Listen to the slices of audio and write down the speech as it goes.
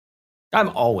I'm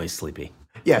always sleepy.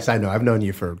 Yes, I know. I've known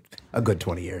you for a good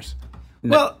 20 years.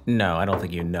 No, I don't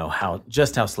think you know how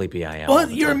sleepy I am.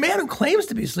 Well, you're a man who claims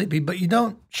to be sleepy, but you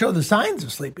don't show the signs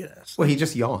of sleepiness. Well, he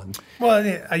just yawned.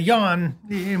 Well, a yawn,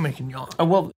 you make him yawn.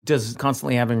 Well, does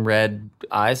constantly having red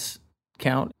eyes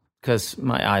count? Because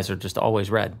my eyes are just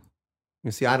always red. You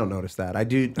see, I don't notice that. I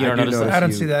do. You don't notice that? I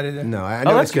don't see that either. No, I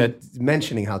that's notice you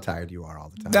mentioning how tired you are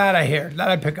all the time. That I hear. That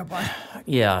I pick up on.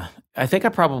 Yeah, I think I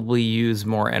probably use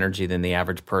more energy than the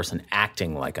average person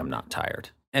acting like I'm not tired.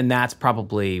 And that's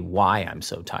probably why I'm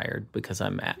so tired, because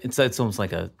it's almost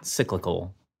like a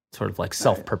cyclical, sort of like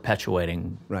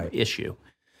self-perpetuating issue.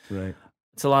 Right.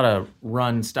 It's a lot of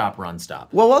run, stop, run,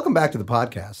 stop. Well, welcome back to the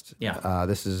podcast. Yeah.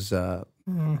 This is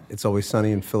It's Always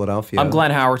Sunny in Philadelphia. I'm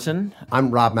Glenn Howerton.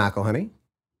 I'm Rob McElhenney.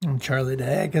 I'm Charlie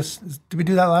Day. I guess, did we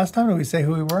do that last time? Did we say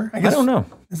who we were? I don't know.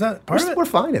 Is that part of it? We're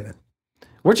fine in it.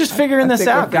 We're just figuring this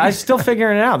out, guys. Still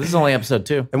figuring it out. This is only episode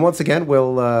 2. And once again,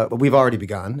 we've already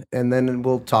begun, and then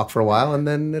we'll talk for a while, and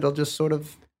then it'll just sort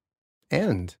of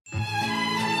end.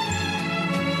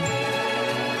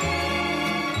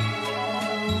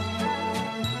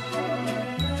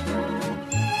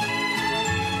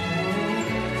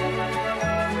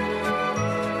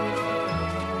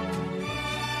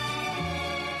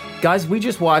 Guys, we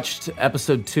just watched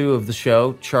episode 2 of the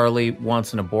show, Charlie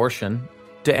Wants an Abortion.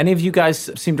 Do any of you guys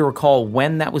seem to recall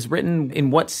when that was written, in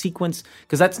what sequence?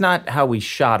 Because that's not how we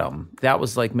shot them. That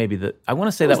was like maybe I want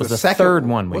to say that was the third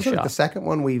one we shot. Wasn't it the second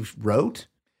one we wrote?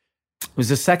 It was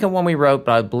the second one we wrote,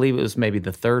 but I believe it was maybe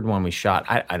the third one we shot.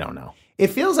 I don't know. It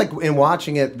feels like in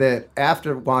watching it that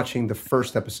after watching the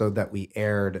first episode that we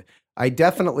aired, I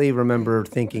definitely remember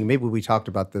thinking, maybe we talked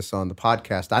about this on the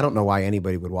podcast, I don't know why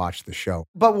anybody would watch the show.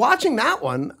 But watching that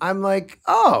one, I'm like,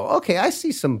 oh, okay, I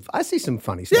see some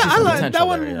funny stuff. Yeah, I like that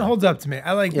one. Holds up to me.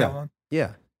 I like that one.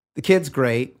 Yeah. The kid's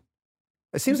great.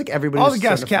 It seems like everybody. All the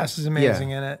guest cast is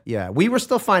amazing in it. Yeah, we were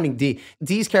still finding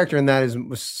Dee's character in that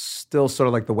was still sort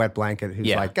of like the wet blanket who's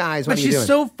like, guys, what are you doing? But she's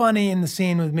so funny in the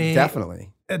scene with me.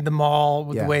 Definitely. At the mall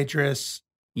with the waitress.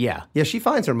 Yeah. Yeah, she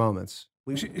finds her moments.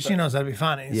 She knows how to be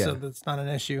funny, so that's not an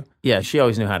issue. Yeah, she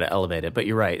always knew how to elevate it. But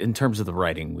you're right. In terms of the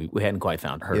writing, we hadn't quite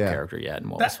found her character yet and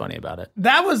what was funny about it.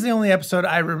 That was the only episode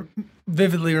I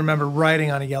vividly remember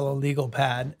writing on a yellow legal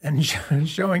pad and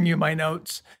showing you my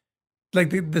notes,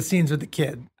 like the scenes with the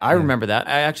kid. I remember that.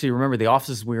 I actually remember the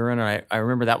offices we were in. And I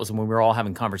remember that was when we were all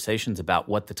having conversations about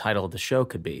what the title of the show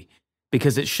could be.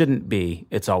 Because it shouldn't be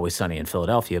It's Always Sunny in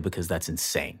Philadelphia, because that's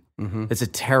insane. Mm-hmm. It's a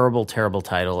terrible, terrible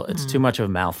title. It's too much of a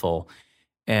mouthful.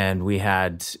 And we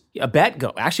had a bet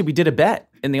go. Actually, we did a bet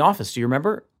in the office. Do you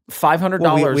remember? $500.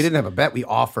 Well, we didn't have a bet. We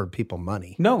offered people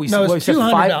money. It was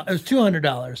 $200. It was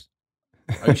 $200.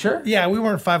 Are you sure? Yeah, we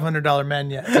weren't $500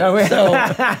 men yet. So, you're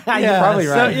probably right.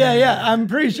 So, yeah. I'm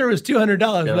pretty sure it was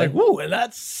 $200. We're like, woo, and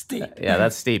that's steep. Yeah,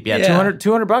 that's steep. Yeah,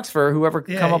 $200 for whoever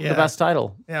come up with the best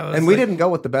title. Yeah, and we didn't go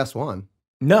with the best one.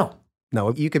 No,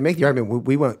 you can make the argument.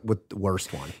 We went with the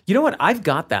worst one. You know what? I've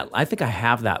got that. I think I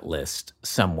have that list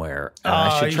somewhere.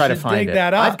 I should try to find it.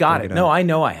 That up. I've got it. No, I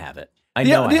know I have it.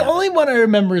 The only one I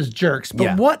remember is Jerks.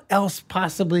 But what else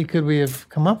possibly could we have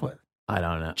come up with? I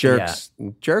don't know.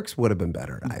 Jerks would have been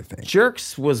better, I think.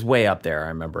 Jerks was way up there, I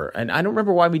remember. And I don't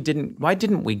remember why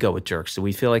didn't we go with Jerks? Do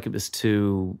we feel like it was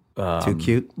too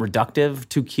cute? Reductive?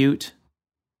 Too cute?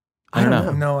 I don't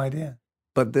know. No idea.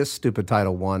 But this stupid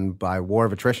title won by War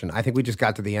of Attrition. I think we just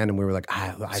got to the end and we were like, I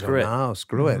don't know.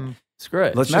 Screw it. Screw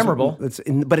it. It's memorable.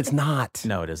 But it's not.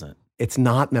 No, it isn't. It's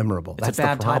not memorable. That's a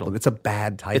bad the problem. title. It's a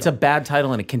bad title. It's a bad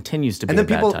title, and it continues to be a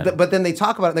bad title. But then they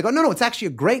talk about it, and they go, no, it's actually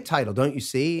a great title, don't you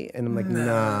see? And I'm like,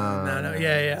 no.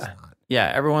 Yeah.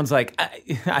 Yeah, everyone's like,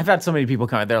 I've had so many people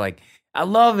come out, they're like, I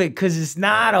love it because it's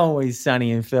not always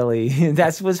sunny in Philly.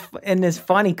 And it's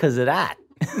funny because of that.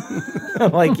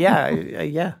 I'm like, yeah,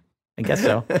 I guess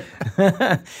so.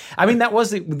 I mean, that was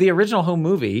the original home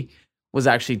movie was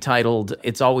actually titled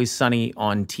It's Always Sunny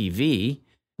on TV.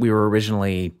 We were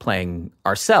originally playing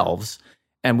ourselves,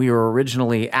 and we were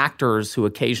originally actors who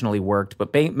occasionally worked,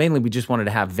 but mainly we just wanted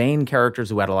to have vain characters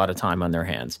who had a lot of time on their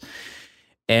hands.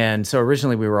 And so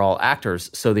originally we were all actors.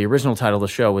 So the original title of the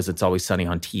show was It's Always Sunny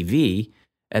on TV.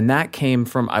 And that came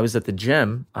from, I was at the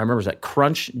gym. I remember it was at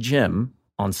Crunch Gym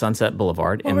on Sunset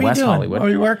Boulevard in West Hollywood. What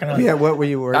were you working on? Yeah, what were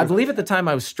you working on? I believe at the time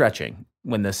I was stretching.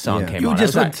 when this song came You on.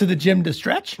 just went to the gym to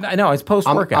stretch? No, it's post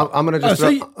workout. I'm gonna just so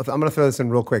I'm gonna throw this in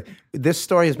real quick. This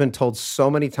story has been told so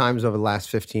many times over the last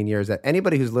 15 years that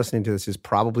anybody who's listening to this has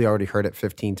probably already heard it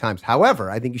 15 times. However,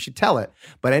 I think you should tell it.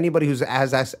 But anybody who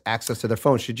has access to their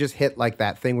phone should just hit like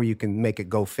that thing where you can make it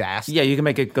go fast. Yeah, you can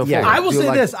make it go Yeah. forward. I will Do say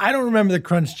like- this. I don't remember the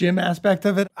Crunch Gym aspect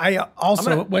of it. I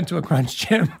also went to a Crunch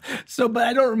Gym. But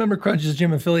I don't remember Crunch's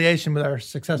gym affiliation with our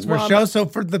Success First show. So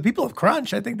for the people of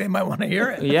Crunch, I think they might want to hear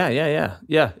it. Yeah.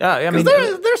 I mean,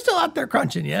 They're still out there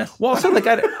crunching, yes? well, so like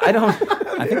I don't.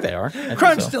 I think they are. I think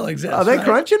Crunch so. still exists. Are they right?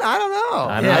 crunching? I don't know.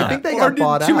 I don't know. I think they Or got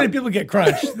bought too out. many people get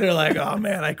crunched. They're like, oh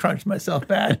man, I crunched myself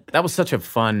bad. That was such a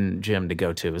fun gym to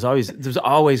go to. There's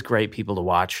always great people to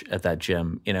watch at that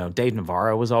gym. You know, Dave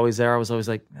Navarro was always there. I was always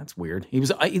like, that's weird.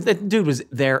 That dude was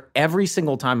there every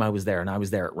single time I was there, and I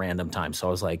was there at random times. So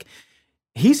I was like,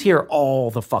 he's here all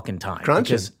the fucking time.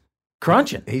 Crunching. Because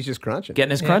crunching. He's just crunching.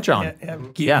 Getting his crunch on.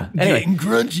 Yeah. Anyway. Getting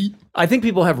crunchy. I think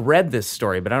people have read this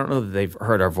story, but I don't know that they've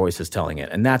heard our voices telling it,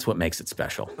 and that's what makes it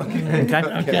special. Okay.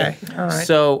 Okay. All right.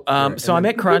 So I'm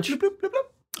at Crunch.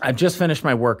 I've just finished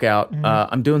my workout.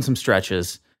 I'm doing some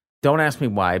stretches. Don't ask me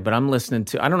why, but I'm listening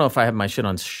to. I don't know if I have my shit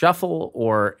on shuffle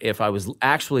or if I was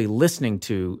actually listening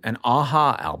to an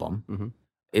Aha album. Mm-hmm.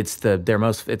 It's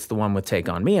the one with "Take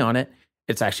on Me" on it.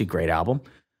 It's actually a great album.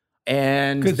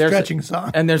 And Good there's stretching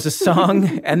song. And there's a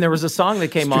song, and there was a song that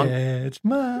came on. Stretch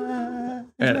my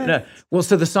No. Well,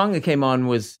 so the song that came on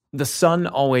was "The Sun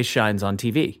Always Shines on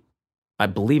TV," I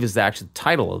believe is the actual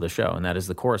title of the show, and that is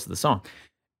the chorus of the song.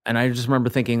 And I just remember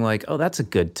thinking, like, oh, that's a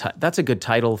good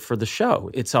title for the show.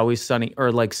 It's Always Sunny,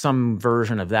 or like some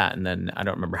version of that. And then I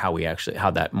don't remember how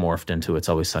that morphed into It's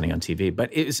Always Sunny on TV. But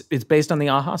it's based on the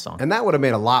Aha song. And that would have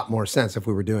made a lot more sense if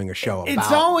we were doing a show about.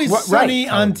 It's Always Right. Sunny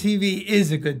on TV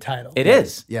is a good title. It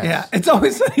is. Yes. Yeah. It's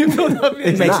Always Sunny in Philadelphia.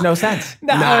 It makes no sense.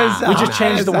 No, Nah. it's We not. just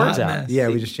changed It's the a words hot out. mess. Yeah,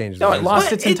 we just changed. No, the it lost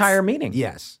But its it's- entire meaning.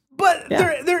 Yes. But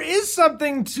Yeah. there is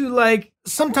something to like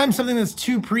sometimes something that's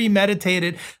too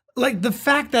premeditated. Like the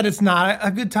fact that it's not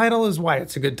a good title is why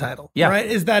it's a good title. Yeah. Right?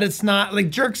 Is that it's not like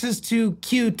Jerks is too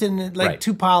cute and like Right.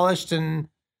 too polished and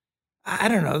I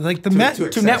don't know, like the Too Too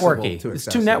accessible, networky. too It's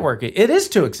too accessible. networky. It is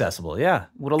too accessible. Yeah,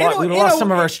 we'd have lost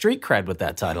some of our street cred with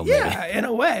that title. yeah, in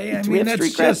a way. I we mean, have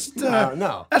that's street cred? just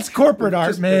No. that's corporate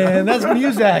art, man. That's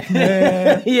music,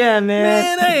 man. Maybe. Yeah,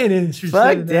 Man, I ain't interested.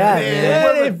 Fuck in that, man. man.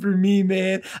 That ain't for me,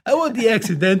 man. I want the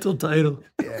accidental title.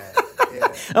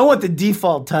 I want the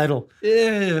default title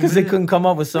Yeah, because they couldn't come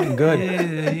up with something good.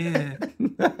 yeah.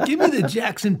 Give me the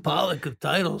Jackson Pollock of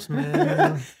titles,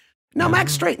 man. No,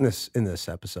 Mac's straight in this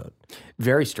episode.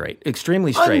 Very straight,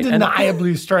 extremely straight. And-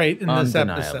 Undeniably straight in this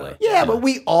Undeniably. episode. Yeah, but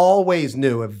we always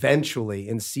knew eventually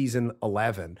in season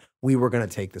 11 we were going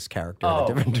to take this character in a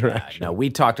different direction. No, we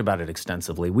talked about it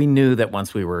extensively. We knew that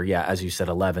once we were, as you said,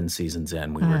 11 seasons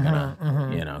in, we were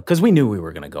gonna, because we knew we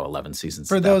were gonna go 11 seasons.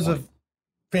 For at that those point. of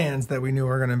fans that we knew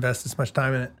were going to invest this much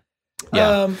time in it.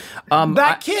 Yeah.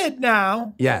 That kid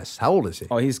now. Yes. How old is he?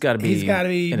 Oh, he's got to be. He's gotta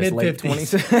be in his late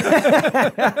mid-50s.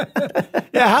 20s.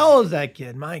 Yeah, how old is that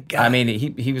kid? My God. I mean,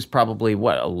 he was probably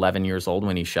 11 years old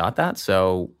when he shot that.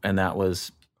 So, and that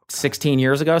was 16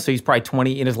 years ago. So he's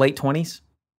probably in his late 20s.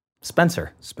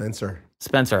 Spencer,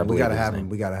 I believe. We got to is have his him. name.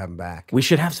 We got to have him back. We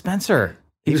should have Spencer.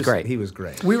 He was great. He was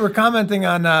great. we were commenting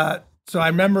on, so I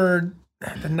remember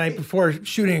the night before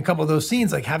shooting a couple of those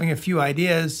scenes, like having a few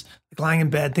ideas, like lying in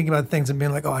bed, thinking about things and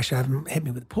being like, oh, I should have him hit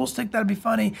me with a pool stick. That'd be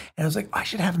funny. And I was like, I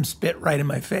should have him spit right in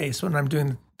my face when I'm doing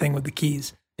the thing with the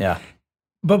keys. Yeah.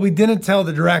 But we didn't tell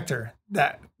the director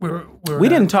that We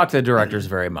didn't talk to the directors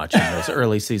very much in those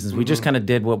early seasons. We just kind of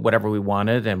did whatever we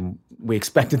wanted, and we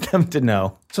expected them to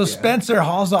know. So Spencer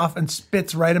hauls off and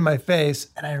spits right in my face.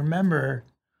 And I remember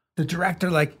the director,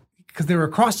 like, because they were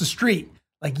across the street,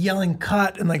 like yelling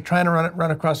cut and like trying to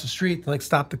run across the street to like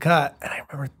stop the cut. And I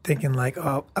remember thinking like,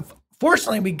 oh,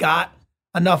 fortunately we got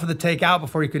enough of the take out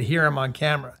before you could hear him on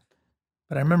camera.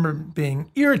 But I remember being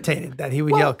irritated that he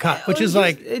would yell cut, which is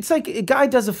like, it's like a guy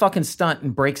does a fucking stunt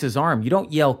and breaks his arm. You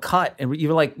don't yell cut. And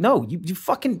you're like, no, you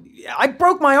fucking, I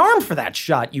broke my arm for that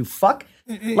shot, you fuck.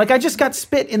 Like I just got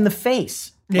spit in the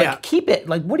face. Like, Yeah. keep it.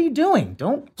 Like, what are you doing?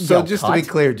 Don't So yell just cut. to be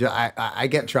clear, I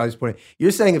get Charlie's point.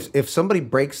 You're saying if somebody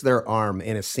breaks their arm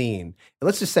in a scene, and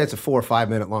let's just say it's a 4 or 5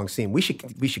 minute long scene, we should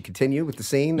continue with the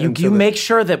scene. You, and so you that- make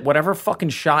sure that whatever fucking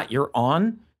shot you're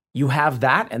on, you have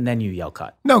that, and then you yell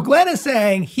cut. no, Glenn is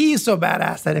saying he's so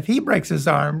badass that if he breaks his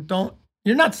arm,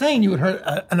 you're not saying you would hurt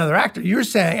another actor. You're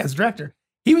saying as director,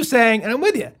 he was saying, and I'm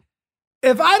with you,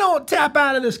 if I don't tap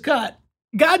out of this cut,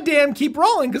 goddamn keep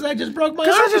rolling because I just broke my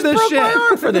arm I just for this broke shit. my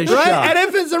arm for this right? shot. And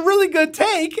if it's a really good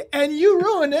take and you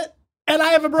ruin it, and I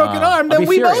have a broken arm, I'll then be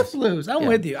we furious. both lose. I'm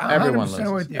with you. I'm Everyone 100%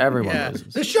 loses. with you. Everyone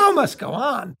loses. The show must go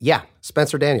on. Yeah,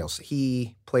 Spencer Daniels.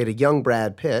 He played a young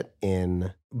Brad Pitt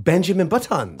in Benjamin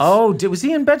Buttons. Oh, was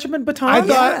he in Benjamin Button? I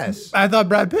thought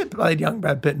Brad Pitt played young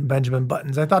Brad Pitt in Benjamin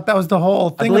Buttons. I thought that was the whole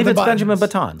thing. I believe with the it's Benjamin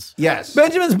buttons. Buttons. Yes.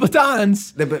 Benjamin's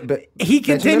Buttons. But He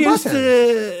Benjamin continues Buttons.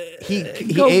 to.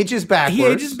 He go- ages backwards. He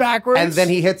ages backwards. And then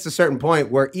he hits a certain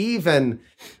point where even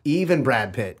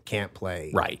Brad Pitt can't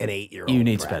play Right. an 8-year-old. You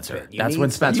need Brad Spencer. Pitt. That's when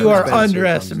Spencer You are Spencer comes in.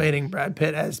 underestimating Brad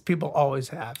Pitt, as people always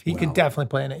have. He could definitely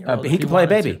play an 8-year-old. He could play a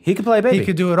baby. He could play a baby. He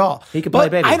could do it all. He could play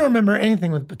But baby. I don't remember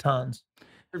anything with batons.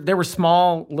 There were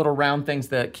small little round things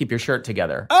that keep your shirt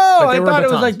together. Oh, But I they were thought it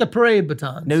was batons. like the parade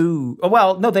batons. No. Oh,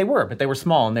 well, no, they were, but they were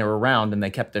small and they were round and they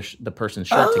kept the person's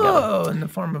shirt together. Oh, in the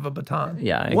form of a baton.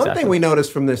 Yeah, exactly. One thing we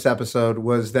noticed from this episode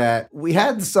was that we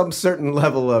had some certain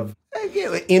level of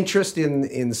interest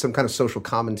in some kind of social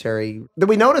commentary. That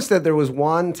we noticed that there was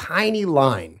one tiny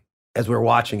line as we were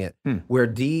watching it where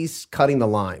Dee's cutting the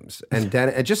limes. And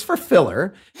just for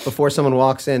filler, before someone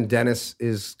walks in, Dennis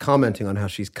is commenting on how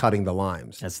she's cutting the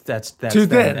limes. That's Too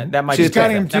thin. That might She's be too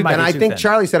cutting thin. him too That might thin. And be I too think thin.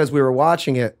 Charlie said as we were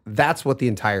watching it, that's what the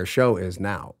entire show is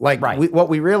now. Like, Right. what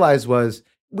we realized was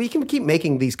we can keep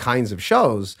making these kinds of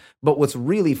shows, but what's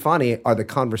really funny are the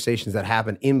conversations that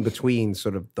happen in between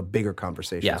sort of the bigger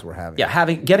conversations we're having. Yeah,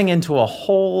 getting into a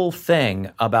whole thing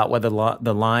about whether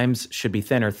the limes should be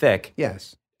thin or thick.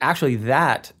 Yes. Actually,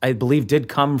 that I believe did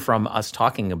come from us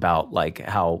talking about like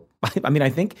how. I mean, I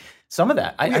think some of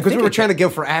that. Because we were trying to go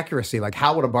for accuracy, like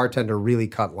how would a bartender really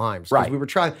cut limes? 'Cause Right. We were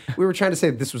trying to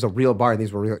say this was a real bar and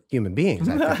these were real human beings,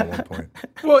 I think, at one point.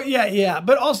 Well, yeah.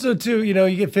 But also, too, you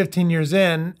get 15 years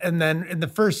in, and then in the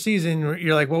first season,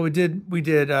 you're like, well, we did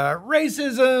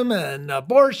racism and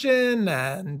abortion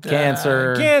and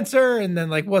Cancer. and then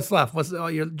like, what's left?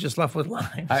 You're just left with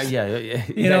limes. Yeah.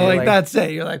 Like that's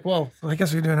it. You're like, well, I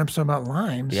guess we could do an episode about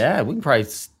limes. Yeah, we can probably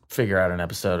figure out an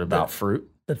episode about fruit.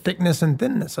 The thickness and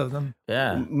thinness of them.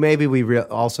 Yeah. Maybe we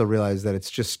also realize that it's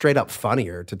just straight up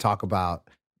funnier to talk about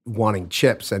wanting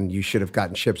chips and you should have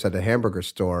gotten chips at the hamburger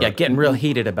store. Yeah, getting real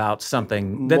heated about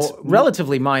something that's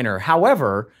relatively minor.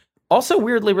 However, also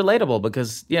weirdly relatable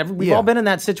because we've all been in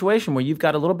that situation where you've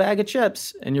got a little bag of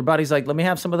chips and your buddy's like, let me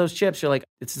have some of those chips. You're like,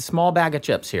 it's a small bag of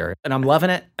chips here and I'm loving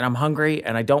it and I'm hungry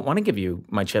and I don't want to give you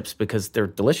my chips because they're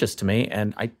delicious to me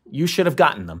and you should have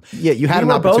gotten them. Yeah, you had an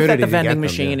were both opportunity at the to vending get them,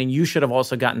 machine yeah. and you should have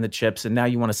also gotten the chips and now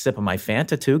you want to sip of my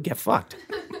Fanta too? Get fucked.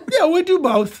 Yeah, we do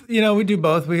both. We do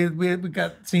both. We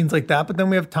got scenes like that, but then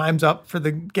we have Time's Up for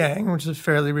the gang, which is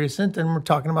fairly recent, and we're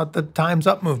talking about the Time's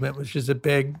Up movement, which is a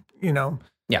big,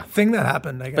 thing that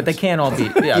happened, I guess. But they can't all be,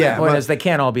 the point is they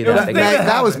can't all be that. They that got-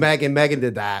 That was Megan. Megan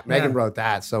did that. Megan Yeah. wrote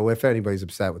that. So if anybody's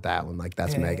upset with that one, like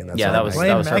that's Megan. That's Yeah, not that was Megan.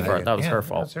 her Megan. fault. That was Yeah, her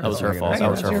fault. that's her That was her fault. fault. Megan,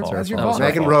 That was that's her your- fault. that's your That was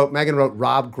fault. her fault. Megan wrote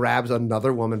Rob grabs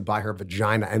another woman by her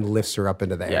vagina and lifts her up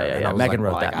into the air. Yeah. And I was Megan like, wrote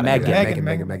well, I that. gotta Megan. do that.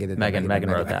 Megan. Megan did that. Megan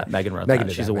wrote that. Megan wrote Megan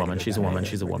that. did She's that. a woman. Megan She's a did woman. that.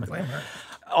 She's a woman. Blame her.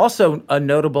 Also, a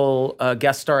notable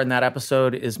guest star in that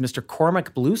episode is Mr.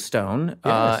 Cormac Bluestone.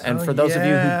 And for those of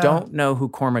you who don't know who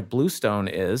Cormac Bluestone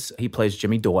is, he plays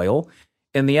Jimmy Doyle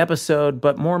in the episode.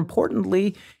 But more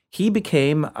importantly, he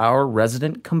became our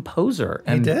resident composer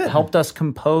and did. helped us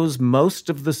compose most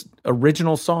of the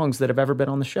original songs that have ever been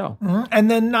on the show. And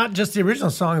then not just the original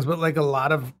songs, but like a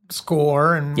lot of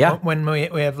score. And Yeah. when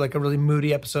we have like a really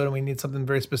moody episode and we need something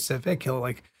very specific, he'll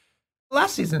like.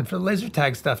 Last season for the laser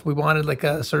tag stuff, we wanted like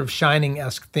a sort of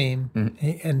Shining-esque theme,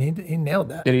 and he nailed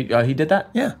that. Did he did that?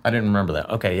 Yeah. I didn't remember that.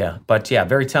 Okay, yeah. But yeah,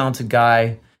 very talented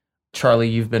guy. Charlie,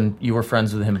 you were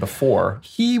friends with him before.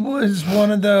 He was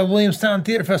one of the Williamstown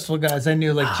Theater Festival guys I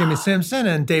knew, like Jimmy Simpson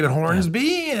and David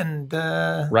Hornsby, and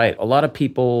Right. A lot of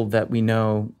people that we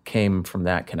know came from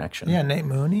that connection. Nate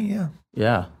Mooney, yeah.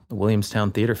 Yeah. The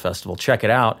Williamstown Theater Festival. Check it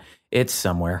out. It's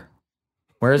somewhere.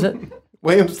 Where is it?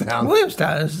 Williamstown.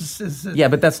 Williamstown is Yeah,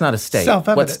 but that's not a state.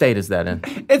 Self-evident. What state is that in?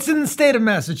 it's in the state of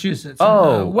Massachusetts. in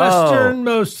Oh, the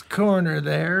westernmost corner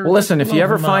there. Well, listen, if you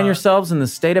ever find Vermont. yourselves in the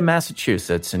state of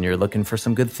Massachusetts and you're looking for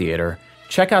some good theater,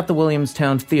 check out the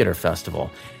Williamstown Theater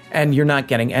Festival. And you're not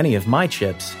getting any of my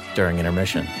chips during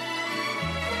intermission.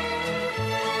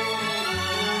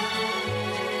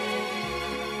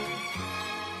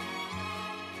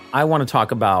 I want to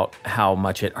talk about how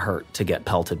much it hurt to get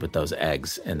pelted with those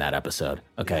eggs in that episode.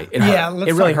 Okay. It Yeah, hurt.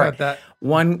 let's it really talk hurt. about that.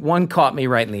 One caught me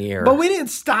right in the ear. But we didn't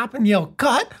stop and yell,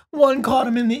 cut. One caught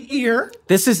him in the ear.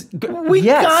 This is We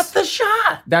got the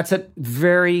shot. That's a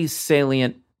very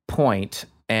salient point,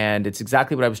 and it's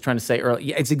exactly what I was trying to say earlier.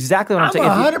 Yeah, it's exactly what I'm saying.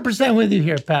 I'm If you- 100% with you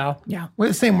here, pal. Yeah. We're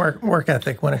the same work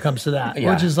ethic when it comes to that,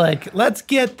 Yeah. which is like, let's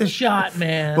get the shot,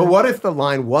 man. But what if the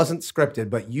line wasn't scripted,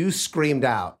 but you screamed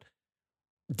out,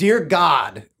 dear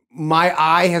God, my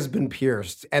eye has been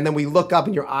pierced. And then we look up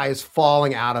and your eye is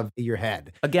falling out of your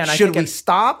head. Again, I should think we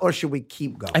stop or should we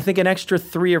keep going? I think an extra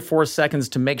 3 or 4 seconds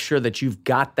to make sure that you've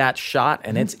got that shot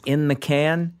and it's in the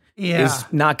can is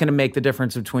not going to make the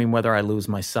difference between whether I lose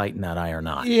my sight in that eye or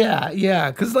not. Yeah.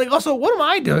 Because like, also, what am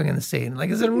I doing in the scene? Like,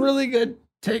 is it a really good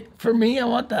take for me? I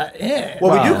want that in.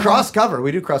 Well, we do cross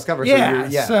cover.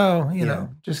 Yeah. So, you know,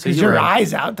 just because your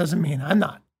eye's out doesn't mean I'm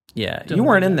not. Yeah. You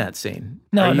weren't in that scene.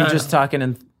 No, Are you no, just no. talking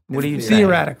in, what are you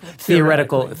Theoretical.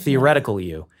 saying? Theoretical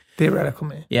you. Theoretical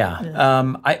me.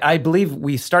 Yeah. I believe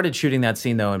we started shooting that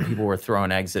scene, though, and people were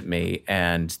throwing eggs at me,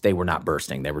 and they were not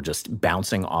bursting. They were just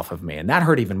bouncing off of me, and that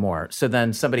hurt even more. So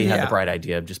then somebody had the bright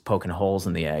idea of just poking holes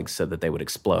in the eggs so that they would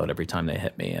explode every time they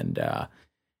hit me, and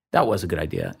that was a good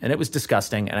idea. And it was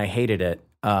disgusting, and I hated it.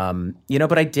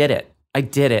 But I did it. I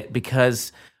did it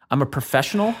because I'm a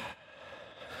professional.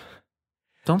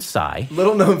 Don't sigh.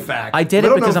 Little known fact. I did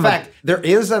it because there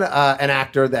is an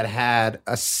actor that had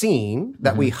a scene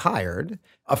that we hired,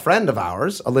 a friend of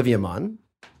ours, Olivia Munn.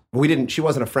 She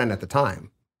wasn't a friend at the time.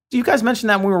 You guys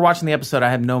mentioned that when we were watching the episode. I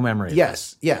have no memory.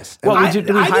 Yes. Well, I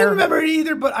didn't remember it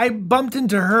either, but I bumped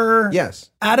into her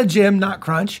at a gym, not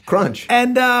Crunch.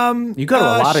 And you go to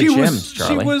a lot of gyms,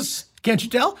 Charlie. She was, can't you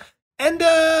tell? And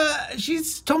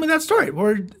she's told me that story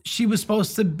where she was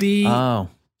supposed to be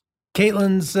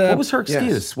Caitlin's. What was her excuse?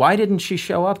 Yes. Why didn't she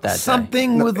show up that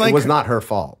something day? with like it was not her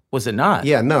fault. Was it not?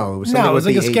 Yeah, no. It was something it was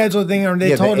with like a schedule thing, or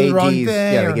they told her the wrong thing.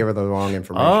 Yeah, they gave her the wrong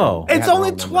information. Oh. It's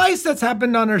only twice that's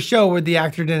happened on her show where the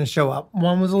actor didn't show up.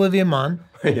 One was Olivia Munn.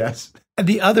 Yes. And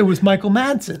the other was Michael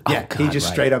Madsen. Yeah, he just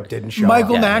straight up didn't show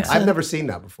Michael up. Madsen. I've never seen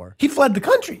that before. He fled the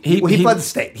country. He fled the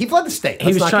state. He fled the state.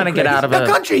 He was trying to get out of the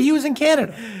country. He was in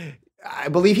Canada. I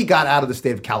believe he got out of the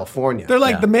state of California. They're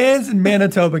like, the man's in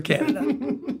Manitoba, Canada.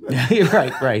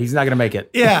 right. He's not going to make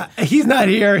it. Yeah, he's not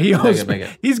here. Make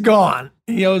it. He's gone.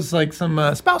 He owes like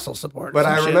some spousal support. But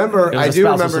I shit. remember, I do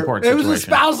remember. It was a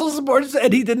spousal support,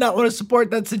 and he did not want to support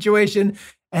that situation.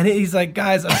 And he's like,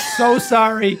 guys, I'm so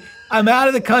sorry. I'm out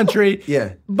of the country.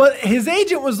 Yeah. But his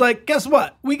agent was like, guess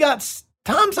what? We got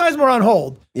Tom Sizemore on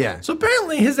hold. Yeah. So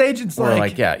apparently his agent's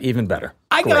like, yeah, even better.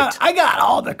 I got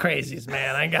all the crazies,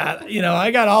 man. I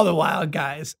got all the wild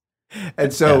guys.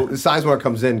 And so Sizemore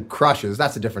comes in, crushes.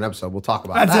 That's a different episode. We'll talk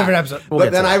about that. That's a different episode.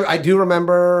 But then I do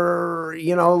remember,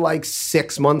 like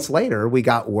 6 months later, we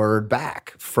got word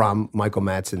back from Michael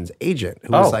Madsen's agent,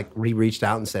 who was like, he reached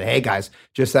out and said, hey guys,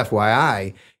 just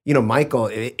FYI, Michael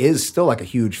is still like a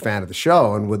huge fan of the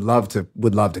show and would love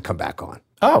to come back on.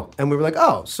 Oh. And we were like,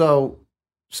 I'm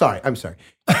sorry.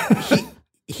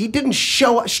 He didn't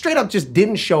show up, straight up just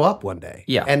didn't show up one day.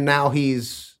 Yeah. And now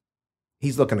he's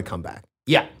looking to come back.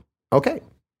 Yeah. Okay.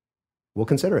 We'll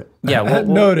consider it. Yeah.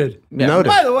 Noted. Yeah. Noted.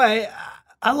 By the way,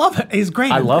 I love him. He's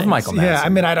great. I in love things. Michael Madsen. Yeah, I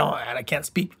mean, I can't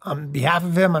speak on behalf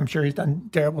of him. I'm sure he's done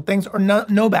terrible things or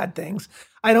no bad things.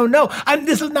 I don't know.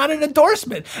 This is not an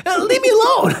endorsement. Leave me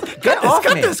alone. Get off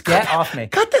me.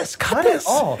 Cut this. Cut it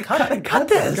all. Cut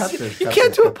this. You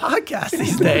can't do a podcast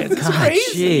these days. It's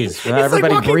crazy. Jeez.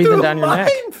 Everybody like breathing down your neck.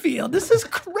 Minefield. This is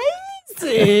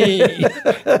crazy.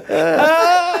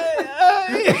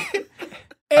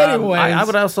 Anyway, I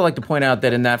would also like to point out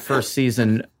that in that first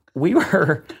season, we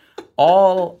were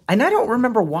all, and I don't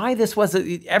remember why this was.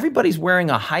 Everybody's wearing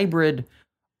a hybrid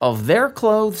of their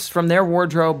clothes from their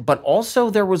wardrobe, but also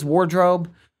there was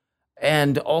wardrobe.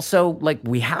 And also, like,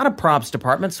 we had a props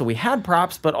department, so we had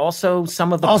props, but also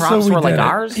some of the props were like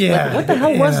ours. Yeah. Like, what the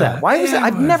hell was that? Why was it?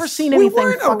 I've never seen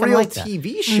anything fucking a real like that.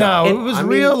 TV show. No, it was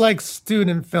real like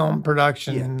student film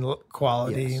production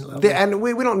quality. Yes. And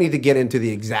we don't need to get into the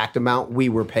exact amount we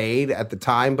were paid at the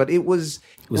time, but it was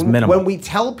minimal. When we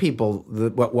tell people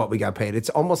what we got paid, it's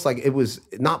almost like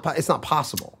it's not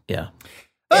possible. Yeah.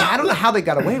 Yeah, I don't know how they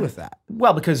got away with that.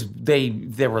 Well, because they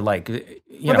were like,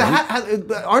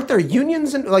 aren't there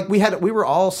unions? And like we were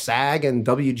all SAG and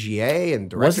WGA and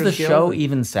Directors Was the Guild. show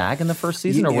even SAG in the first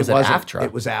season, or was it after?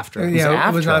 It was after. Yeah,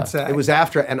 it was not SAG. It was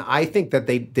after, and I think that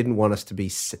they didn't want us to be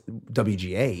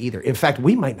WGA either. In fact,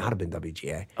 we might not have been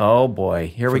WGA. Oh boy,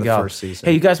 here we the go. first season.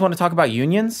 Hey, you guys want to talk about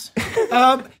unions?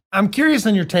 I'm curious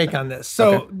on your take on this.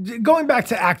 So going back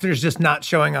to actors just not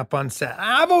showing up on set,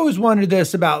 I've always wondered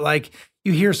this about like,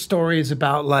 you hear stories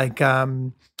about like,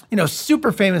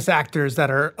 super famous actors that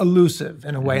are elusive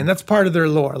in a way. And that's part of their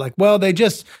lore. Like, well, they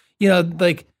just,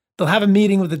 like they'll have a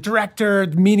meeting with the director,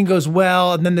 the meeting goes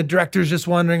well. And then the director's just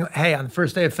wondering, hey, on the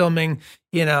first day of filming,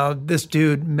 this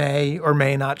dude may or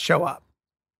may not show up.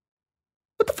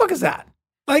 What the fuck is that?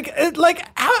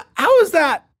 How is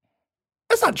that?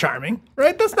 That's not charming,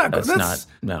 right? That's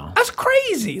No. That's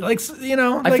crazy. I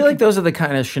feel like those are the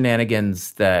kind of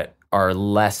shenanigans that are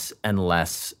less and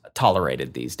less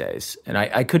tolerated these days. And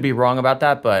I could be wrong about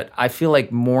that, but I feel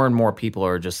like more and more people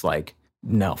are just like,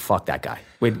 no, fuck that guy.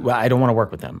 I don't want to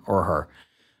work with him or her.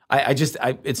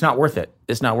 It's not worth it.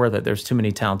 It's not worth it. There's too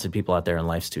many talented people out there and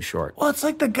life's too short. Well, it's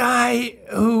like the guy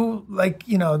who, like,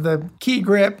 the key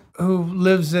grip who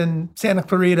lives in Santa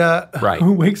Clarita, Right.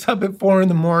 who wakes up at 4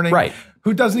 a.m, Right.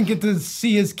 who doesn't get to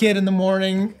see his kid in the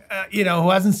morning, who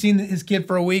hasn't seen his kid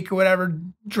for a week or whatever,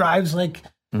 drives like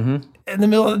in the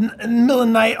middle of the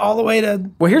night all the way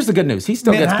to Well, here's the good news. He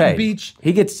still Manhattan gets paid. Beach.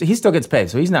 He still gets paid,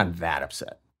 so he's not that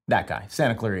upset. That guy,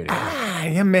 Santa Clarita.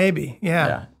 yeah, maybe.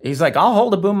 Yeah. He's like, I'll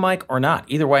hold a boom mic or not.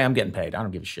 Either way, I'm getting paid. I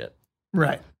don't give a shit.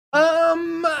 Right.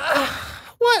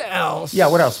 What else? Yeah,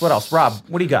 what else? What else? Rob,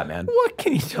 what do you got, man? What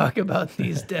can you talk about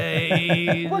these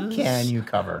days? What can you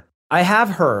cover? I have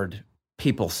heard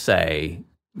people say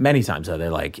many times that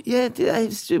they're like, yeah,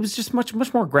 it was just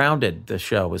much more grounded. The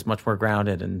show was much more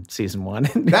grounded in season 1.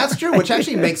 That's true, which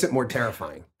actually makes it more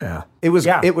terrifying. Yeah. It was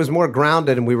Yeah. it was more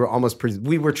grounded, and we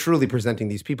were truly presenting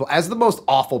these people as the most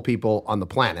awful people on the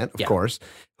planet, of course,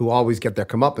 who always get their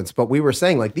comeuppance. But we were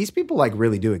saying, like, these people like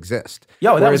really do exist.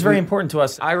 Yo, that Whereas was very important to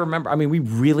us. I remember, we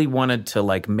really wanted to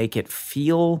like make it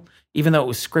feel, even though it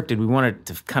was scripted, we wanted it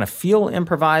to kind of feel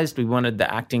improvised. We wanted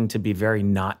the acting to be very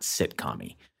not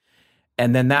sitcom-y.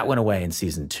 And then that went away in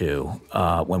season 2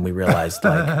 when we realized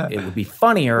like it would be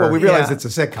funnier. Well, we realized it's a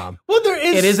sitcom. Well,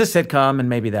 It is a sitcom, and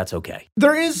maybe that's okay.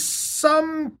 There is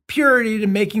some purity to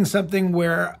making something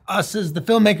where us as the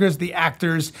filmmakers, the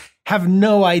actors, have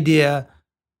no idea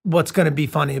what's going to be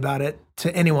funny about it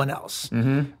to anyone else,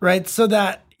 right? So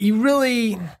that you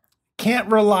really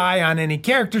can't rely on any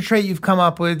character trait you've come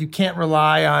up with. You can't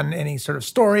rely on any sort of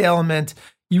story element.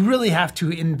 You really have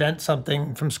to invent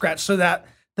something from scratch so that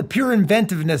the pure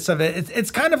inventiveness of it's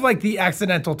kind of like the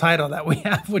accidental title that we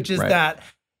have, which is that,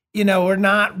 we're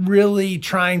not really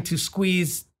trying to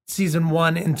squeeze season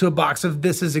 1 into a box of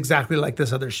this is exactly like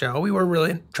this other show. We were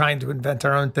really trying to invent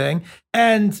our own thing.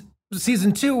 And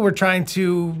season 2, we're trying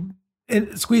to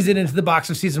squeeze it into the box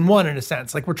of season 1 in a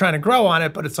sense. Like we're trying to grow on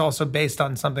it, but it's also based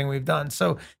on something we've done.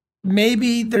 So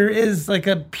maybe there is like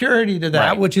a purity to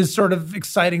that, which is sort of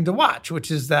exciting to watch,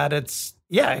 which is that it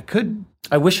could.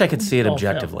 I wish I could see it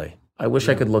objectively. I wish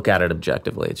I could look at it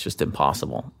objectively. It's just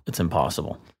impossible. It's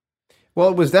impossible. Well,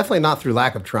 it was definitely not through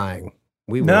lack of trying.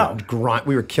 We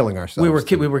were killing ourselves. We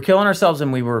were killing ourselves,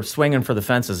 and we were swinging for the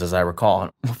fences, as I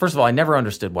recall. First of all, I never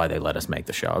understood why they let us make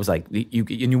the show. I was like,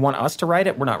 you want us to write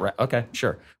it? We're not okay,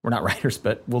 sure. We're not writers,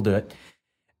 but we'll do it.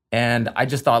 And I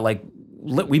just thought, like,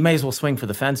 we may as well swing for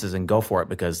the fences and go for it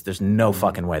because there's no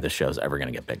fucking way this show's ever going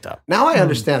to get picked up. Now I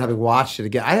understand, having watched it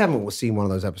again. I haven't seen one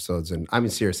of those episodes in,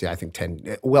 seriously, I think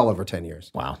well over 10 years.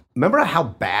 Wow. Remember how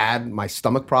bad my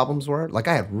stomach problems were? Like,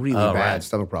 I had really bad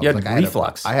stomach problems. You had like,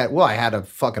 reflux. I had a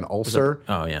fucking ulcer.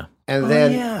 Oh, yeah. And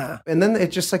then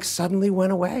it just like suddenly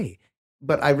went away.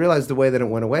 But I realized the way that it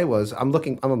went away was I'm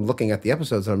looking at the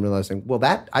episodes and I'm realizing, well,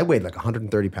 that I weighed like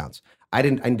 130 pounds. I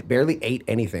barely ate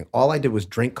anything. All I did was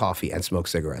drink coffee and smoke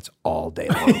cigarettes all day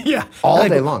long. All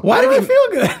day long. Why do I feel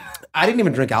good? I didn't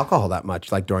even drink alcohol that much,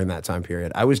 like during that time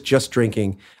period. I was just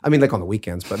drinking, like on the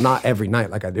weekends, but not every night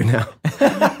like I do now.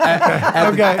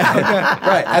 Okay.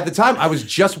 Right. At the time, I was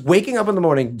just waking up in the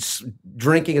morning,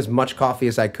 drinking as much coffee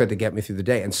as I could to get me through the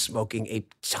day and smoking a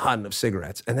ton of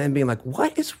cigarettes. And then being like,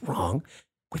 what is wrong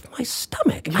with my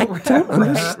stomach? I don't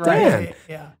understand. Right.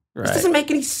 Yeah. This doesn't make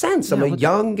any sense. I'm a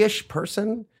youngish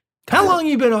person. How long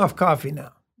you been off coffee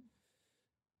now?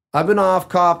 I've been off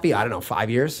coffee, 5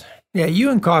 years. Yeah,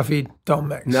 you and coffee don't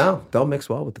mix. No, don't mix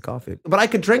well with the coffee. But I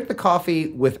could drink the coffee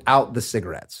without the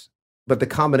cigarettes. But the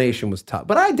combination was tough.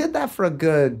 But I did that for a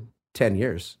good 10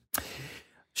 years.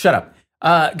 Shut up.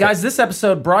 Guys, this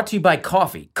episode brought to you by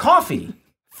coffee. Coffee.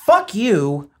 Fuck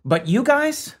you. But you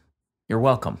guys, you're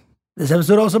welcome. This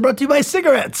episode also brought to you by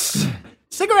cigarettes.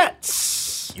 Cigarettes.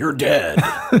 You're dead.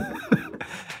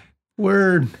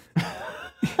 We're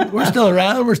still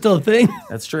around. We're still a thing.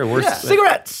 That's true. We're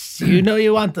cigarettes. You know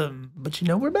you want them, but you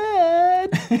know we're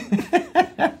bad.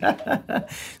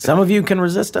 Some of you can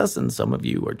resist us, and some of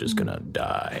you are just gonna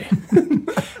die.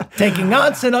 Taking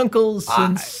aunts and uncles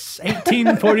since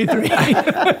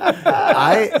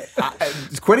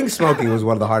 1843. Quitting smoking was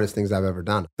one of the hardest things I've ever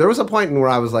done. There was a point where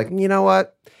I was like, you know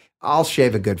what? I'll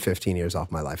shave a good 15 years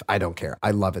off my life. I don't care. I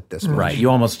love it this much. Right.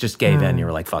 You almost just gave in. You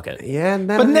were like, fuck it. Yeah. And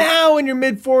then but now in your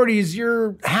mid-40s,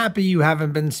 you're happy you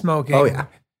haven't been smoking. Oh, yeah.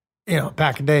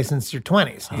 Back a day since your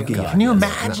 20s. Oh, God, can you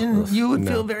imagine? You would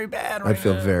feel very bad. I'd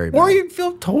feel very bad. Or you'd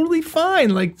feel totally fine.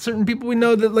 Like certain people we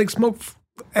know that like smoke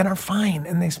and are fine,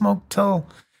 and they smoke till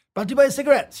Brought to you by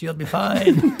cigarettes. You'll be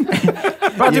fine.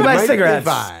 Brought to you by might be cigarettes.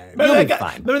 fine. You'll be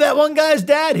fine. Remember that one guy's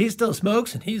dad? He still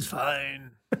smokes and he's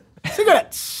fine.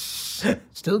 Cigarettes.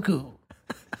 Still cool.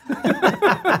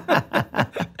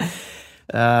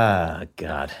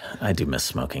 God, I do miss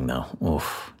smoking though.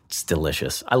 Oof, it's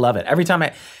delicious. I love it. Every time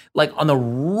like on the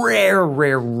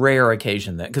rare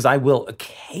occasion that, because I will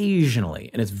occasionally,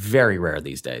 and it's very rare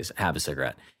these days, have a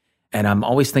cigarette. And I'm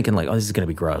always thinking like, oh, this is going to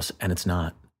be gross. And it's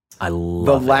not. I love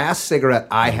The it. last cigarette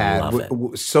I had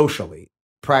love socially,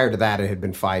 prior to that, it had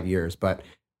been 5 years, but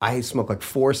I smoked like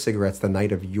 4 cigarettes the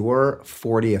night of your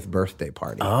 40th birthday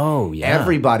party. Oh, yeah.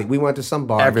 Everybody, we went to some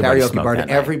bar, Everybody karaoke smoked bar, that and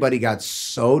night. everybody got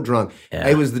so drunk. Yeah.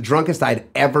 It was the drunkest I'd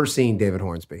ever seen David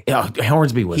Hornsby. Yeah,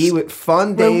 Hornsby was.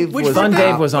 Fun Dave which was Fun Fun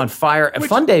Dave out. was on fire.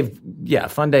 Fun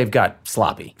Dave got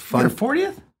sloppy. Your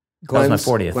 40th? That was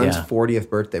my 40th, Glenn's yeah. 40th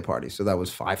birthday party. So that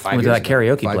was five Went years to that ago.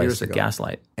 karaoke 5 place years at ago.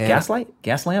 Gaslight. And- Gaslight?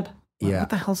 Gaslamp? Yeah. What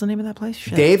the hell's the name of that place?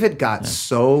 Shit. David got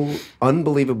so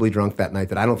unbelievably drunk that night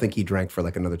that I don't think he drank for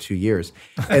like another 2 years.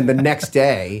 And the next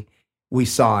day, we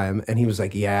saw him and he was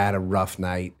like, yeah, I had a rough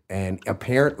night. And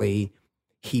apparently,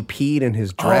 he peed in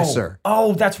his dresser.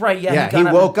 Oh, that's right. Yeah, Yeah, he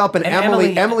woke up and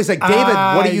Emily's like, David,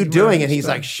 what are you I doing? And he's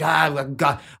remember like, shut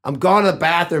up, I'm going to the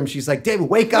bathroom. She's like, David,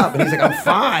 wake up. And he's like,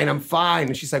 I'm fine.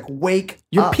 And she's like, wake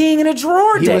You're up. peeing in a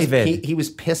drawer, He David. he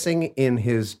was pissing in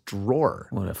his drawer,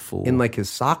 What a fool. in like his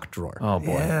sock drawer. oh,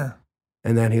 boy. Yeah.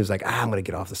 And then he was like, I'm going to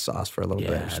get off the sauce for a little Yeah,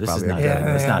 bit. Which this is probably not a good.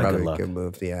 good- It's not a probably good look.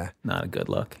 move. Yeah. Not a good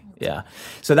look. Yeah.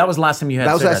 So that was the last time you had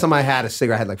That was the last cigarettes. time I had a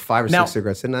cigarette. I had like 5 or Now- 6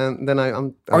 cigarettes. And then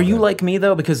I'm Are you done. like me,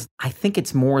 though? Because I think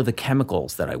it's more the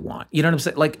chemicals that I want. You know what I'm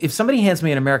saying? Like, if somebody hands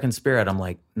me an American Spirit, I'm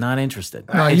like, not interested.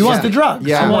 No, It's you want just- the drugs.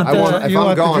 Yeah, You want I want. the- If you I'm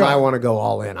want the going, drug. I want to go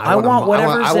all in. I want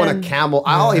whatever's I want in- a Camel.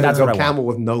 I'll even That's go what I want. Camel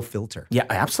with no filter. Yeah,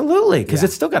 absolutely. Because Yeah.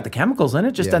 it's still got the chemicals in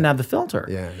it, just Yeah. doesn't have the filter.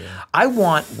 Yeah. I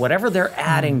want whatever they're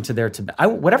adding to their tobacco.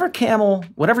 Whatever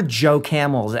Joe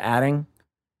Camel is adding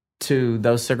to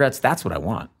those cigarettes, that's what I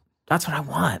want. That's what I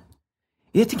want.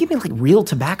 You have to give me like real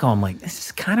tobacco. I'm like, this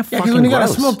is kind of Yeah, fucking because when you gross.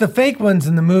 gotta smoke the fake ones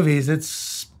in the movies,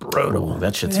 it's brutal. Oh,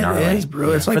 that shit's It gnarly. is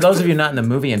brutal. It's like For those of you not in the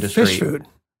movie industry, fish food.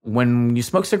 when you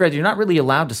smoke cigarettes, you're not really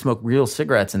allowed to smoke real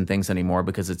cigarettes and things anymore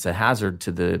because it's a hazard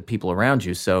to the people around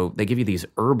you. So they give you these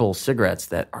herbal cigarettes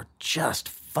that are just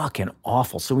fucking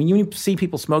awful. So when you see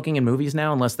people smoking in movies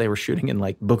now, unless they were shooting in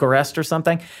like Bucharest or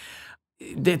something,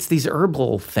 it's these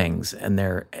herbal things and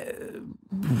they're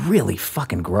really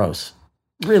fucking gross.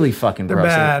 Really fucking They're gross.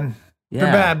 bad. Yeah.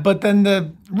 They're bad. But then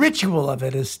the ritual of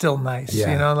it is still nice.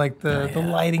 Yeah. You know, like the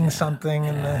lighting something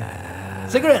and the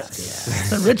cigarettes.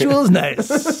 The ritual is nice.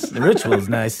 The ritual is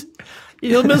nice.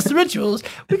 You'll miss the rituals.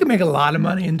 We can make a lot of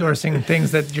money endorsing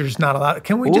things that you're just not allowed.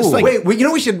 Can we just Ooh, like Wait,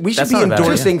 we should That's be not a bad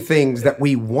endorsing things that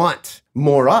we want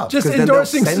more of. just 'cause then they'll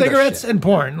endorsing send us cigarettes shit. and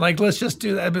porn? Like, let's just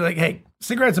do that. I'd be like, hey,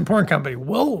 cigarettes and porn company,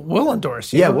 we'll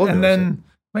endorse you. Yeah, we'll and endorse then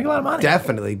make a lot of money.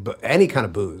 Definitely, but any kind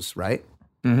of booze, right?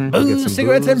 Booze, get some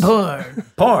cigarettes, and booze. porn.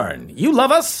 Porn. You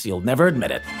love us, you'll never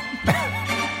admit it.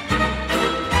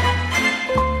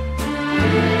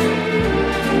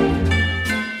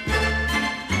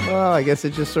 Well, I guess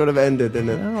it just sort of ended, and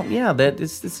it. Well, yeah,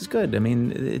 this is good. I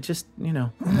mean, it just, you know.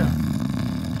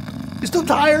 You still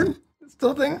tired?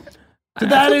 Still think? Did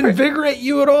that invigorate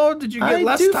you at all? Did you get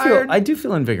less tired? I do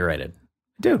feel invigorated.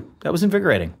 I do. That was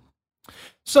invigorating.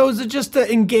 So is it just an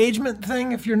engagement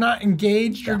thing? If you're not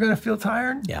engaged, you're going to feel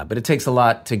tired? Yeah, but it takes a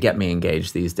lot to get me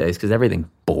engaged these days because everything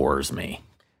bores me.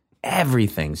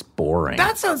 Everything's boring.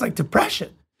 That sounds like depression.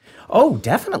 Oh,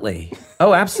 definitely.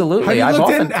 Oh, absolutely. Have you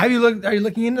I've often. are you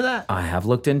looking into that? I have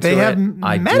looked into They it. have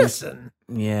I do- medicine.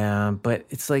 Yeah, but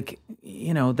it's like,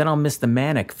 you know, then I'll miss the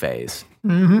manic phase.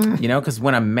 You know, because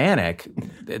when I'm manic,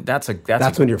 that's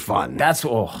When you're fun. That's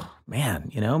oh man,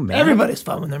 you know, manic. Everybody's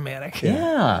fun when they're manic.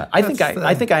 Yeah, I think That's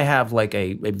I think I have like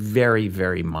a very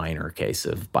very minor case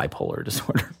of bipolar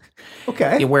disorder,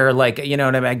 Okay. where like you know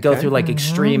what I mean. I go through like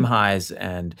extreme highs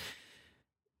and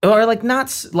or like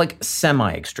not like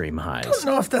semi extreme I highs. don't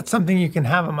know if that's something you can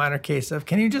have a minor case of.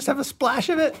 Can you just have a splash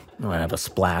of it? I have a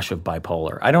splash of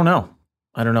bipolar. I don't know.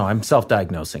 I'm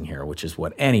self-diagnosing here, which is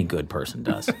what any good person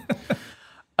does.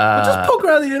 Just poke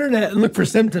around the internet and look for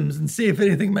symptoms and see if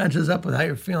anything matches up with how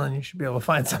you're feeling. You should be able to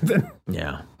find something.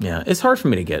 Yeah. It's hard for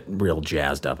me to get real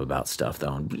jazzed up about stuff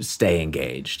though and stay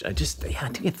engaged. I do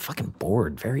get fucking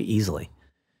bored very easily.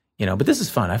 You know, but this is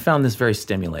fun. I found this very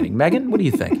stimulating. Megan, what do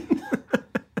you think?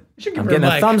 I'm getting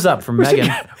a thumbs up from Megan.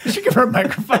 We should give her a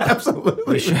microphone. Absolutely.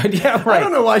 We should. Yeah, right. I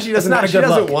don't know why she doesn't. That's not a she good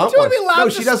doesn't look. want Do you one. wanna be allowed No,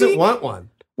 to she doesn't speak? want one.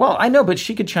 Well, I know, but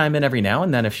she could chime in every now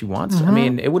and then if she wants. I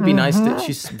mean, it would be nice.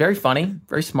 She's very funny,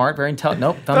 very smart, very intelligent.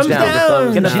 Nope, thumbs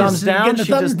down. Getting a thumbs down.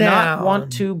 She does not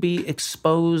want to be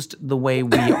exposed the way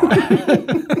we are.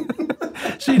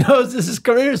 She knows this is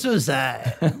career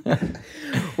suicide.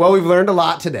 Well, we've learned a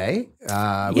lot today.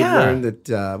 We've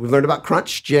learned about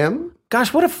Crunch Gym.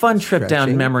 Gosh, what a fun trip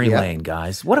down memory lane,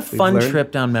 guys. What a fun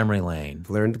trip down memory lane.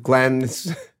 Learned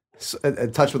Glenn's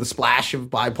in touch with a splash of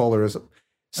bipolarism.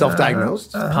 Self-diagnosed.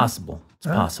 It's possible. It's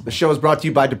possible. The show is brought to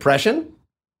you by Depression.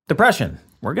 Depression.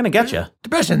 We're going to get you.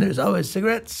 Depression. There's always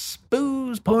cigarettes,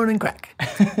 booze, porn, and crack.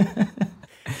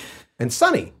 And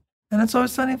Sunny. And it's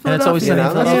always sunny in And it's always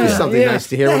Philadelphia. sunny in That's always something nice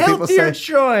to hear when people say. Healthier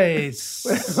choice.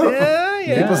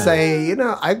 Yeah. People say,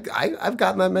 I've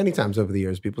gotten that many times over the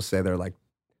years. People say they're like,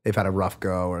 they've had a rough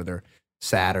go or they're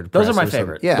sad or depressed. Those are my or something.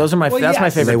 favorite. Yeah. That's my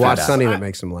favorite. They watch podcast. Sunny and it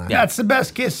makes them laugh. That's the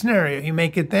best case scenario. You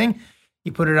make a thing,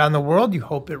 you put it on the world, you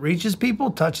hope it reaches people,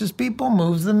 touches people,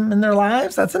 moves them in their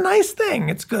lives. That's a nice thing.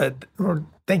 It's good. Or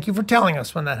thank you for telling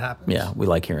us when that happens. Yeah, we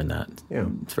like hearing that. Yeah.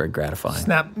 It's very gratifying.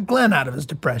 Snap Glenn out of his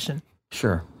depression.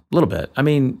 Sure. A little bit. I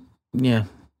mean, yeah.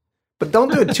 But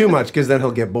don't do it too much because then he'll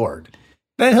get bored.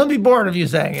 Then he'll be bored of you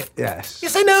saying it. Yes.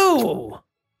 Yes, I know.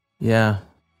 Yeah.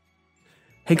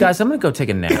 Hey, guys, I'm going to go take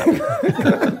a nap.